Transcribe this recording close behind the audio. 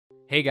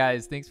Hey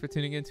guys, thanks for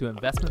tuning in to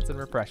Investments and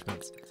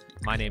Refreshments.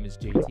 My name is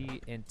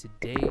JT, and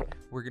today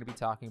we're going to be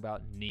talking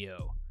about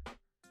Neo.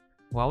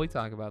 While we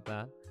talk about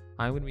that,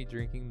 I'm going to be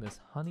drinking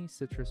this honey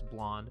citrus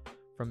blonde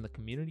from the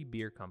Community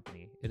Beer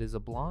Company. It is a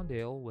blonde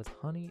ale with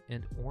honey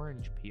and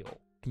orange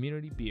peel.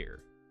 Community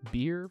Beer,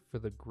 beer for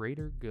the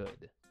greater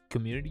good.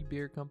 Community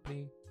Beer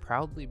Company,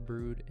 proudly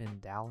brewed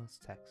in Dallas,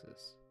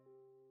 Texas.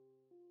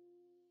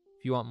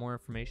 If you want more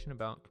information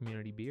about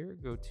Community Beer,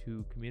 go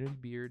to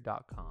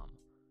communitybeer.com.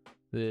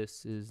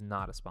 This is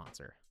not a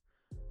sponsor.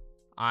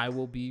 I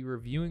will be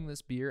reviewing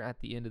this beer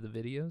at the end of the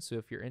video, so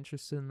if you're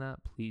interested in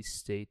that, please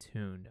stay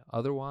tuned.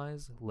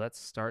 Otherwise,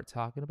 let's start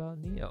talking about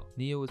Neo.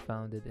 Neo was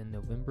founded in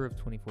November of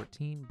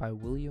 2014 by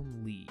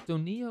William Li. So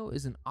Neo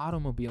is an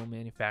automobile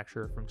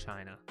manufacturer from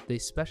China. They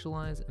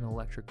specialize in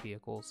electric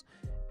vehicles,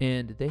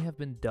 and they have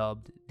been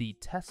dubbed the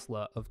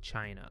Tesla of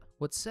China.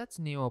 What sets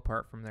Neo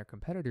apart from their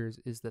competitors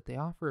is that they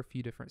offer a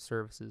few different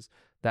services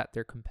that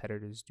their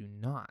competitors do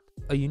not.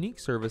 A unique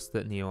service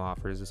that Neo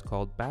offers is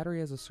called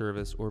Battery as a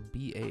Service, or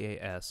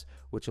BaaS,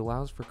 which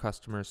allows for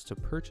customers to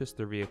purchase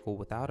their vehicle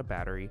without a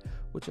battery,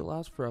 which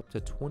allows for up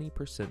to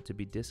 20% to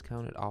be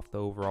discounted off the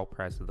overall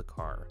price of the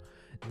car.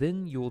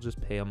 Then you will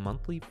just pay a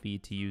monthly fee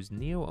to use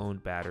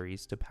Neo-owned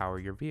batteries to power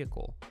your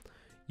vehicle.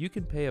 You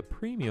can pay a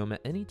premium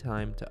at any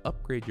time to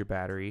upgrade your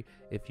battery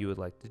if you would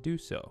like to do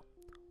so.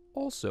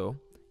 Also,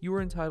 you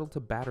are entitled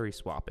to battery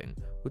swapping,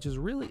 which is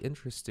really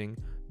interesting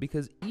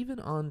because even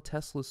on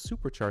Tesla's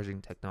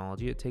supercharging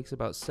technology, it takes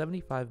about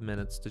 75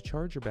 minutes to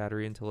charge your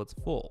battery until it's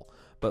full.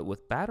 But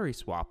with battery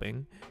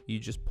swapping, you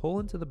just pull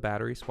into the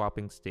battery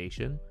swapping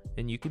station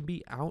and you can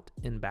be out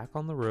and back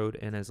on the road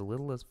in as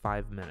little as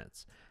 5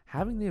 minutes.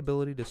 Having the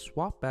ability to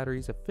swap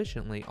batteries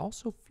efficiently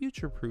also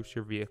future-proofs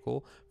your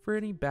vehicle for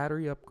any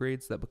battery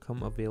upgrades that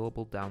become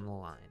available down the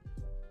line.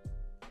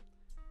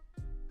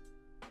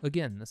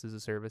 Again, this is a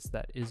service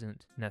that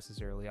isn't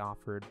necessarily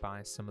offered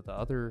by some of the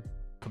other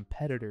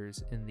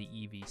competitors in the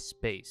EV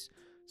space.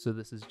 So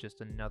this is just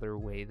another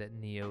way that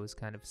Neo is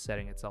kind of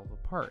setting itself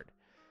apart.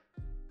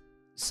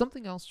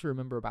 Something else to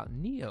remember about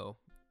Neo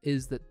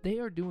is that they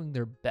are doing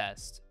their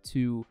best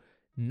to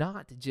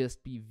not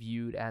just be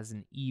viewed as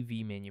an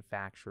EV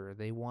manufacturer.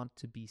 They want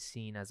to be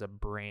seen as a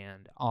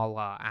brand, a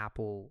la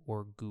Apple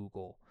or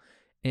Google.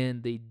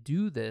 And they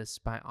do this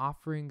by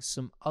offering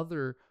some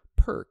other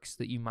perks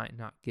that you might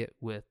not get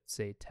with,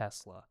 say,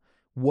 Tesla.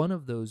 One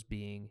of those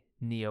being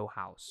Neo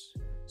House.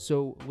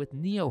 So with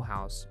Neo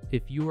House,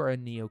 if you are a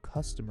Neo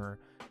customer,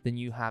 then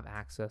you have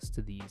access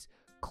to these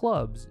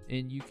clubs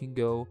and you can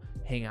go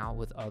hang out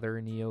with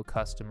other Neo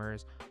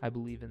customers. I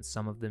believe in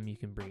some of them you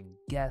can bring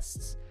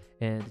guests,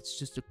 and it's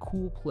just a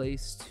cool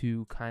place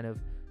to kind of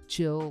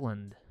chill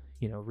and,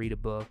 read a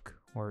book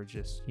or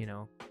just,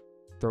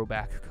 throw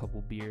back a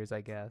couple beers,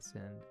 I guess.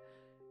 And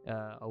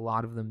a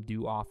lot of them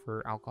do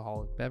offer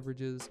alcoholic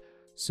beverages,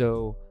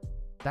 so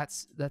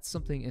that's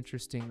something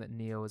interesting that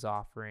Neo is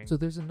offering. So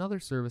there's another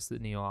service that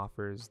Neo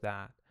offers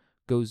that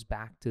goes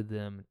back to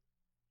them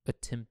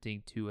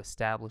attempting to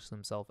establish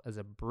themselves as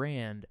a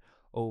brand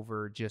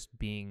over just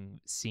being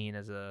seen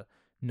as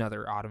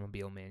another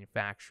automobile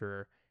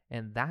manufacturer,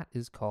 and that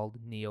is called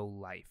Neo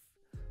Life.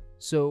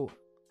 So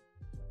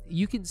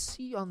you can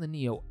see on the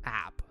Neo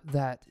app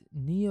that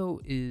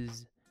Neo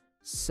is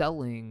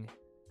selling.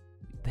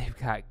 They've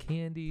got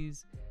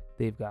candies,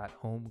 they've got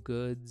home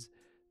goods,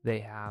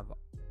 they have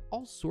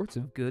all sorts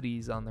of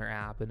goodies on their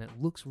app, and it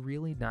looks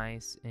really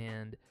nice.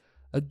 And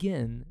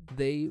again,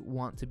 they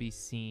want to be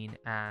seen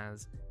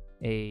as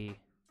a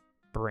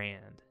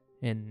brand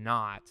and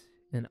not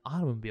an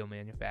automobile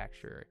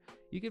manufacturer.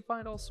 You can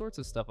find all sorts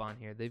of stuff on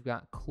here. They've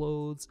got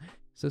clothes.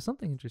 So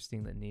something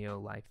interesting that Neo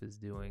Life is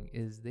doing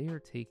is they are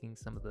taking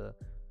some of the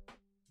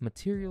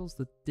materials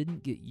that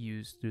didn't get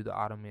used through the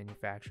auto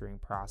manufacturing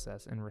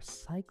process and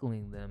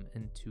recycling them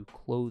into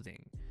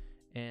clothing.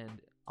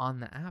 And on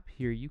the app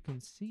here, you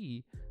can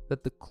see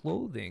that the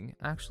clothing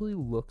actually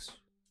looks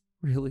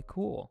really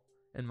cool,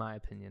 in my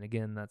opinion.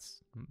 Again,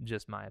 that's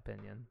just my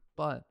opinion,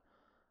 but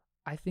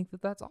I think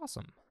that that's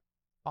awesome.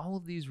 All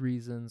of these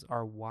reasons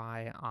are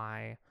why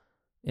I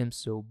am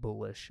so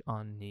bullish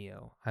on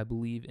Neo. I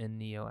believe in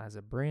Neo as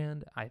a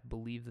brand. I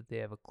believe that they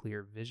have a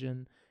clear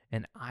vision,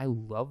 and I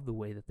love the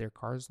way that their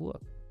cars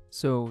look.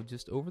 So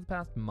just over the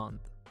past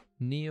month,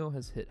 Neo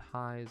has hit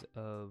highs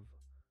of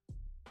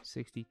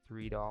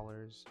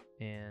 $63,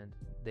 and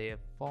they have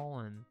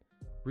fallen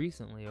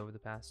recently over the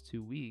past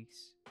 2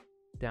 weeks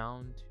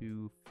down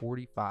to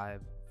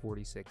 $45,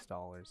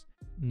 $46.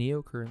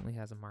 Neo currently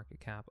has a market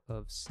cap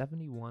of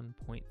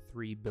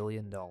 $71.3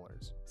 billion.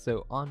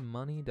 So on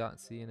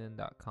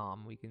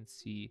money.cnn.com, we can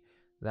see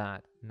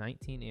that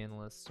 19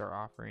 analysts are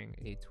offering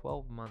a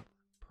 12-month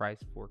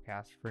price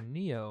forecast for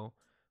Neo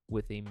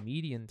with a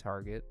median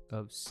target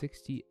of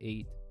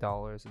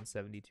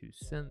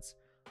 $68.72,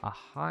 a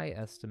high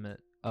estimate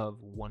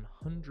of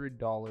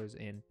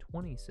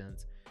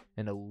 $100.20,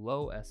 and a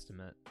low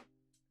estimate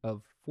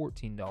of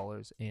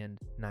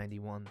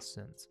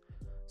 $14.91.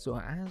 So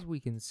as we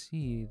can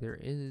see, there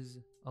is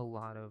a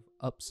lot of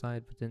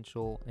upside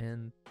potential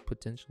and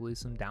potentially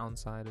some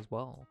downside as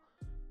well.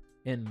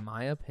 In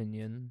my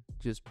opinion,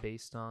 just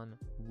based on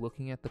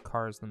looking at the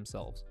cars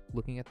themselves,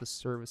 looking at the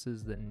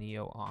services that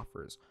NIO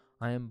offers,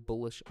 I am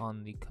bullish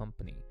on the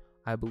company.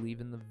 I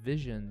believe in the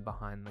vision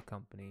behind the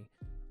company.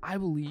 I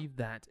believe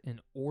that in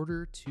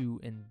order to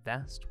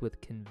invest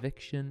with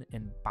conviction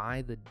and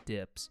buy the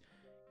dips,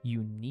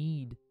 you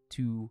need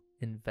to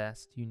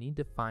invest, you need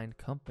to find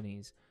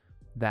companies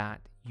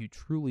that you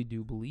truly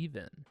do believe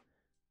in.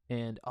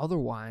 And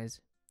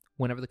otherwise,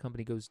 whenever the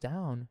company goes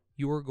down,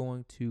 you are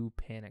going to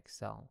panic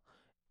sell.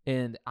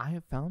 And I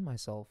have found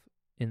myself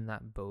in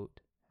that boat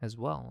as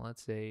well.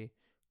 That's a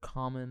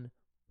common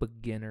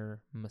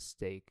beginner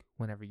mistake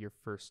whenever you're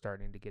first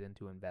starting to get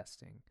into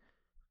investing.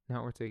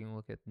 Now we're taking a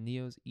look at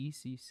NIO's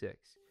EC6.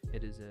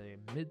 It is a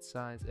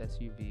mid-size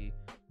SUV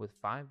with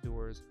 5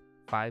 doors,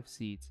 5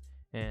 seats,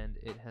 and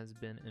it has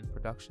been in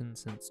production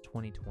since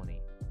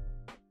 2020.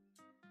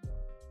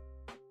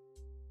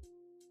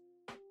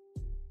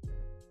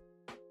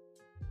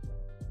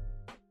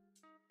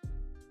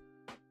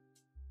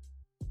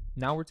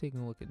 Now we're taking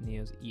a look at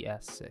NIO's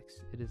ES6.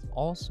 It is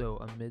also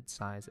a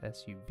mid-size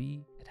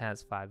SUV. It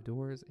has 5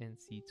 doors and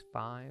seats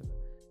 5,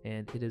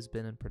 and it has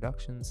been in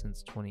production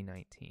since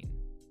 2019.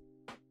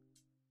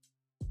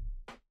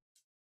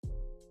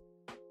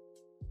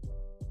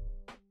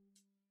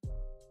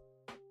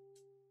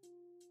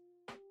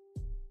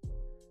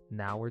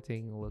 Now we're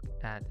taking a look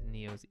at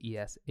NIO's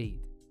ES8.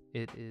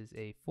 It is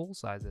a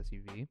full-size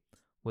SUV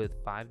with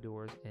 5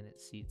 doors and it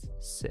seats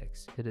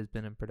 6. It has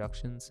been in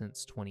production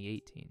since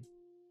 2018.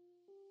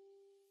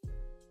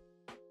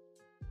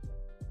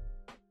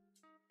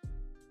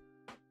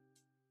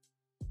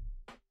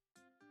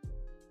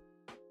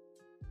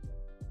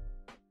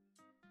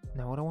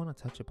 Now what I want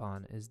to touch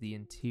upon is the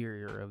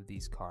interior of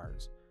these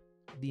cars.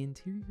 The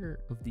interior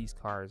of these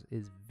cars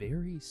is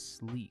very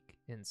sleek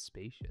and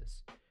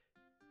spacious.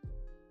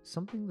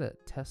 Something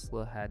that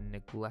Tesla had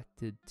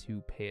neglected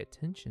to pay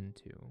attention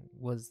to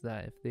was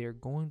that if they are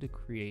going to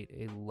create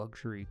a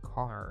luxury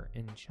car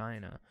in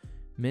China,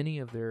 many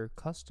of their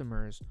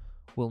customers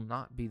will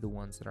not be the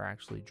ones that are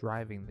actually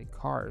driving the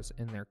cars,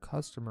 and their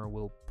customer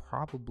will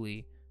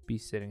probably be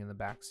sitting in the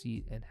back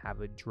seat and have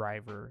a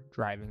driver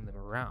driving them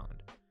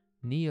around.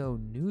 NIO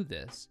knew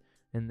this,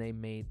 and they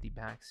made the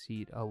back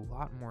seat a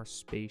lot more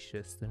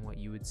spacious than what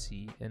you would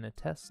see in a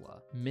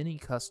Tesla. Many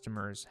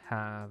customers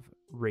have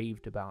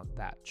raved about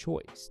that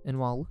choice. And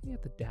while looking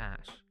at the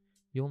dash,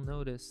 you'll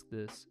notice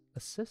this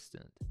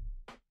assistant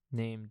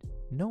named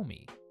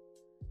Nomi.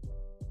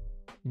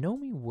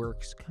 Nomi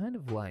works kind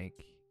of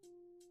like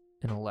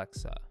an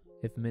Alexa,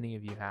 if many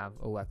of you have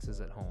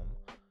Alexas at home.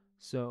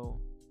 So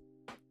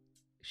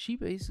she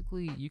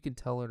basically, you can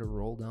tell her to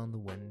roll down the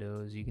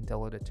windows, you can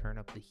tell her to turn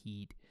up the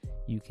heat,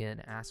 you can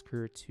ask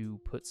her to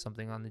put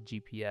something on the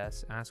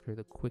GPS, ask her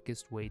the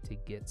quickest way to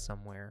get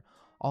somewhere.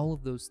 All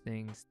of those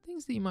things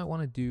that you might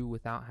want to do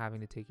without having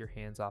to take your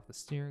hands off the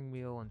steering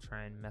wheel and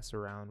try and mess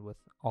around with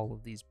all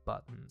of these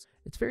buttons.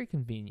 It's very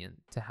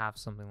convenient to have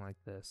something like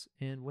this,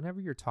 and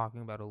whenever you're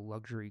talking about a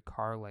luxury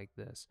car like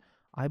this,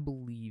 I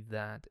believe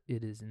that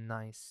it is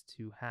nice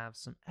to have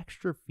some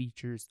extra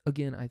features.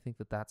 Again, I think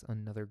that that's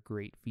another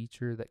great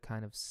feature that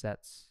kind of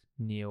sets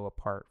NIO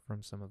apart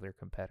from some of their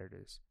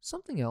competitors.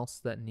 Something else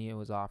that NIO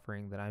is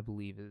offering that I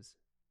believe is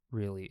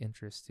really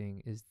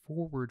interesting is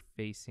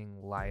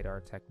forward-facing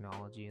LiDAR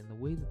technology, and the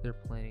way that they're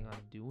planning on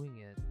doing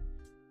it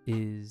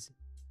is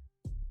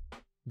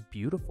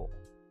beautiful.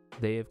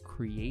 They have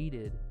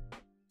created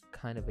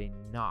kind of a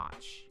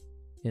notch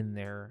in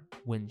their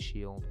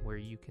windshield where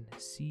you can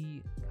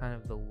see kind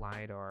of the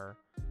LiDAR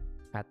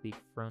at the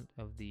front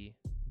of the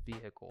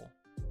vehicle,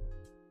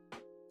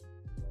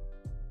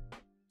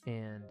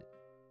 and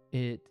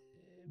it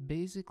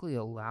basically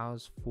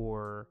allows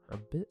for a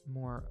bit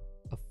more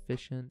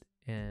efficient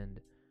and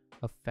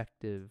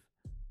effective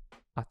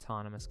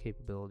autonomous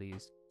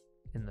capabilities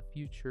in the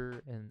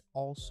future, and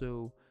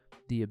also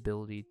the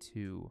ability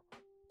to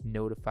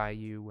notify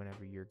you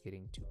whenever you're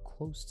getting too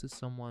close to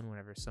someone,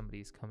 whenever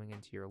somebody's coming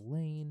into your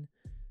lane.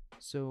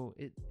 So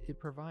it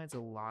provides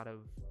a lot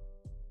of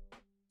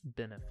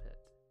benefit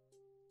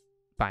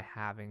by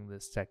having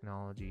this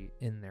technology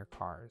in their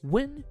cars.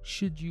 When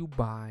should you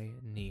buy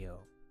NIO?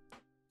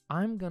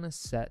 I'm gonna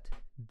set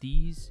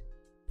these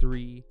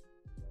 3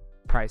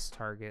 price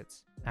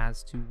targets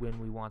as to when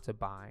we want to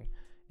buy,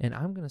 and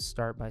I'm gonna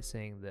start by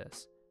saying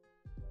this.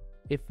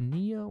 If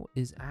NIO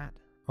is at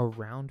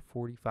around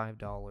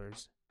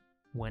 $45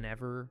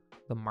 whenever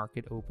the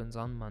market opens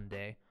on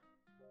Monday,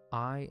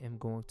 I am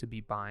going to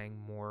be buying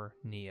more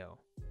NIO.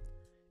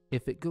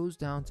 If it goes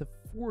down to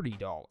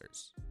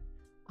 $40,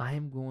 I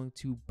am going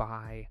to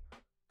buy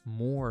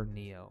more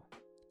NIO.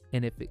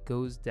 And if it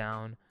goes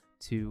down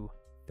to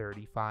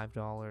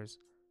 $35,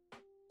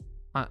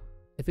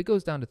 if it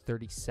goes down to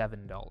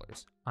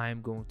 $37, I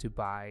am going to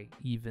buy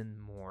even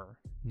more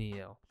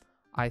NIO.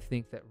 I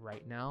think that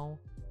right now,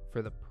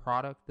 for the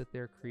product that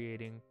they're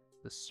creating,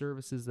 the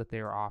services that they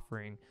are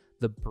offering,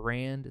 the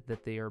brand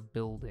that they are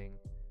building,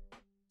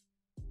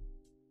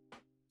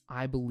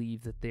 I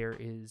believe that there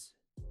is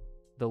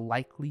the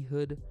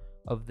likelihood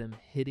of them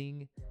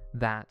hitting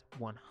that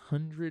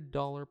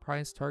 $100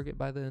 price target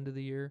by the end of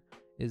the year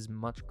is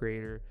much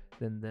greater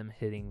than them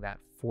hitting that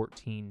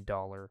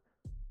 $14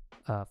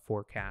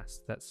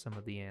 forecast that some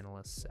of the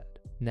analysts said.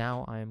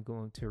 Now I am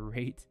going to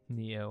rate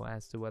NIO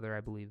as to whether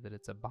I believe that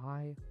it's a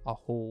buy, a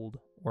hold,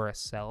 or a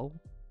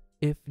sell.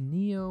 If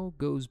NIO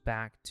goes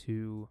back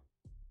to,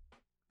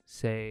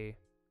 say,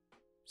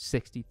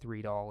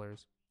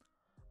 $63,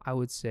 I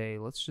would say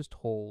let's just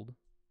hold.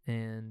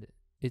 And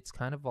it's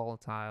kind of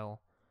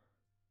volatile.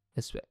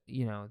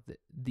 You know,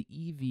 the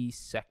EV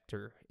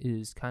sector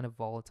is kind of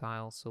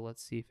volatile, so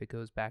let's see if it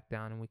goes back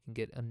down and we can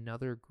get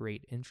another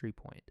great entry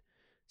point.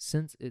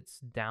 Since it's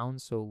down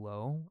so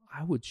low,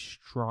 I would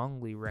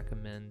strongly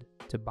recommend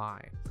to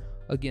buy.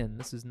 Again,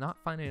 this is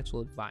not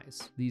financial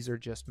advice. These are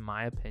just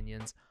my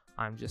opinions.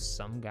 I'm just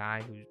some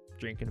guy who's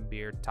drinking a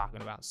beer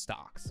talking about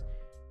stocks.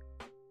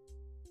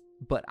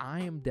 But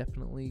I am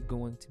definitely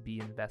going to be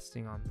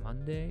investing on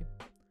Monday.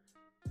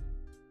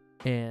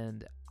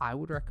 And I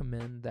would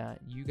recommend that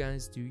you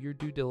guys do your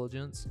due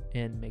diligence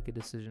and make a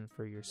decision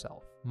for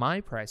yourself.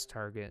 My price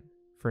target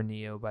for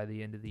NIO by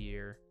the end of the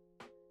year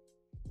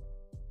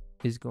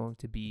is going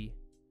to be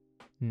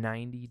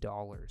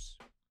 $90.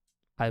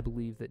 I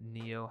believe that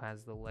NIO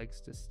has the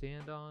legs to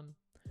stand on,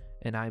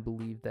 and I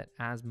believe that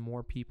as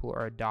more people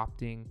are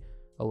adopting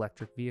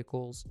electric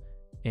vehicles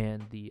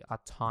and the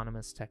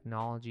autonomous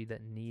technology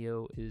that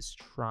NIO is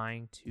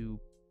trying to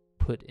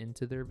put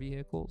into their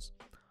vehicles,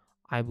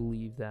 I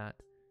believe that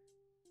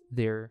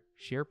their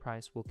share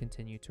price will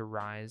continue to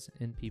rise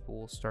and people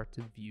will start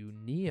to view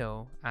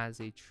NIO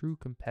as a true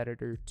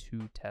competitor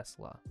to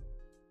Tesla.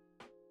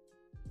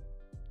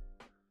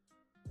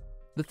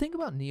 The thing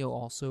about NIO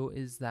also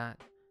is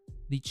that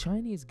the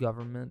Chinese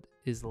government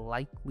is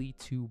likely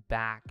to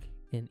back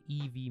an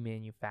EV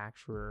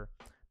manufacturer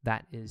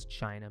that is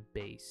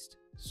China-based.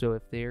 So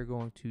if they are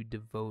going to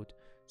devote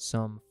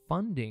some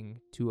funding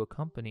to a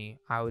company,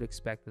 I would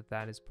expect that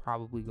that is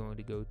probably going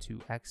to go to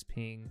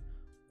XPeng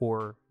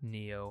or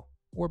NIO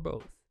or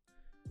both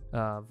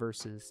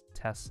versus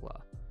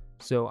Tesla.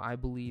 So I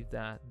believe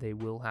that they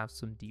will have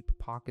some deep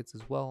pockets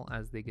as well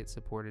as they get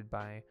supported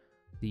by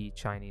the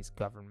Chinese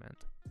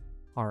government.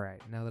 All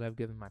right, now that I've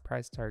given my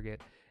price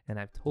target and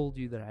I've told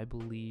you that I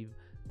believe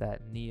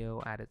that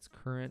NIO at its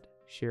current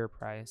share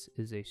price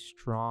is a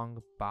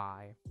strong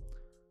buy,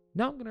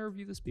 now I'm going to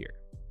review this beer.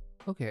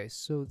 Okay,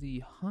 so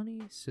the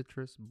Honey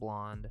Citrus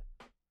Blonde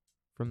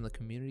from the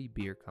Community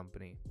Beer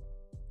Company.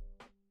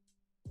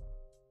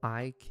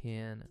 I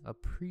can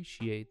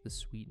appreciate the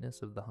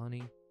sweetness of the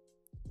honey,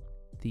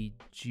 the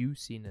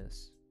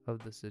juiciness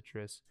of the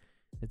citrus.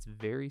 It's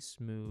very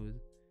smooth.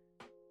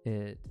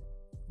 It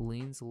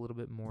leans a little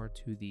bit more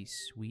to the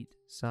sweet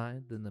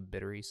side than the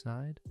bittery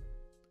side,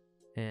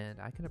 and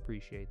I can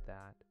appreciate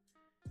that.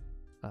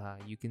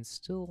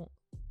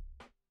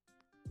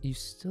 You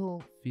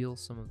still feel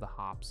some of the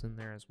hops in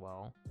there as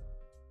well.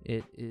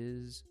 It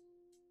is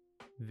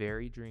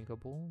very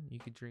drinkable. You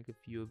could drink a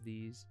few of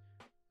these.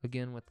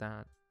 Again, with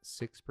that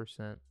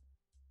 6%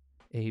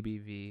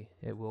 ABV,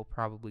 it will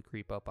probably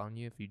creep up on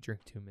you if you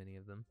drink too many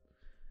of them.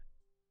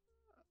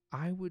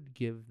 I would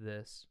give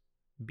this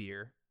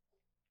beer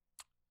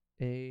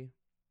a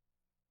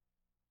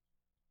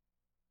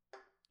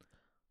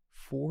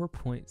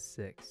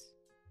 4.6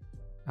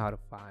 out of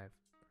 5.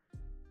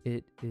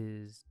 It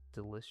is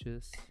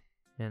delicious,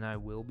 and I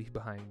will be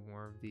buying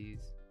more of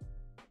these.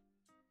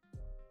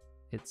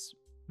 It's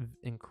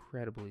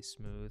incredibly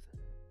smooth,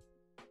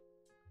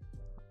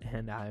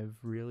 and I've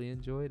really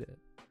enjoyed it.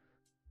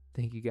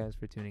 Thank you guys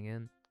for tuning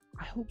in.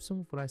 I hope some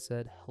of what I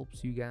said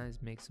helps you guys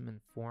make some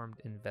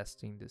informed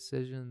investing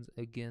decisions.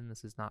 Again,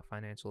 this is not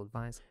financial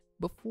advice.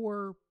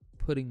 Before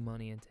putting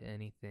money into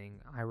anything,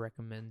 I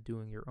recommend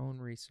doing your own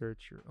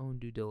research, your own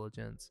due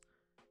diligence,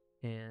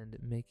 and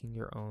making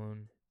your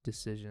own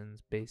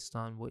decisions based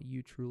on what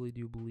you truly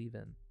do believe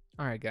in.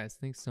 Alright guys,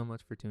 thanks so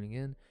much for tuning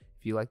in.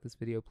 If you like this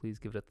video, please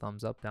give it a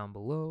thumbs up down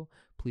below.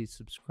 Please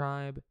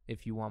subscribe.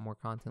 If you want more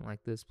content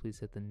like this, please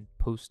hit the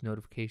post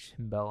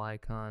notification bell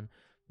icon.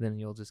 Then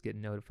you'll just get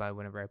notified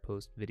whenever I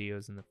post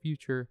videos in the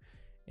future.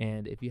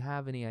 And if you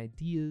have any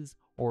ideas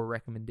or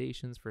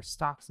recommendations for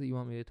stocks that you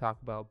want me to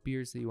talk about,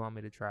 beers that you want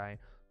me to try,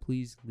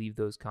 please leave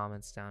those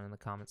comments down in the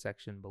comment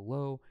section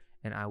below,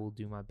 and I will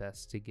do my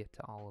best to get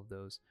to all of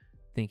those.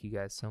 Thank you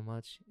guys so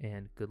much,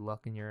 and good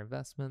luck in your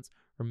investments.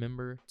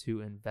 Remember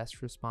to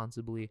invest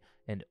responsibly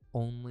and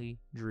only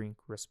drink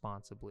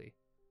responsibly.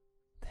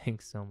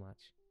 Thanks so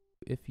much.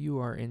 If you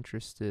are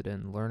interested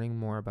in learning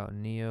more about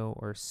NIO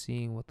or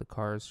seeing what the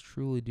cars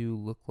truly do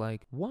look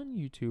like, one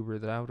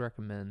YouTuber that I would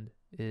recommend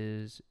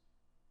is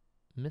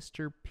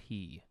Mr.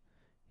 P.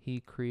 He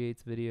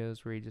creates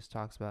videos where he just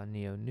talks about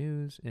NIO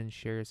news and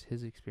shares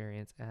his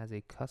experience as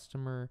a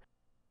customer.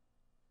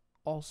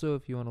 Also,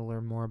 if you want to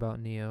learn more about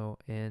NIO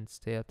and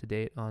stay up to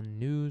date on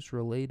news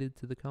related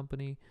to the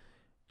company,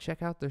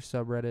 check out their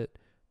subreddit.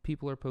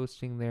 People are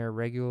posting there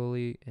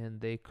regularly,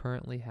 and they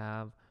currently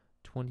have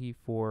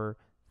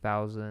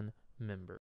 24,000 members.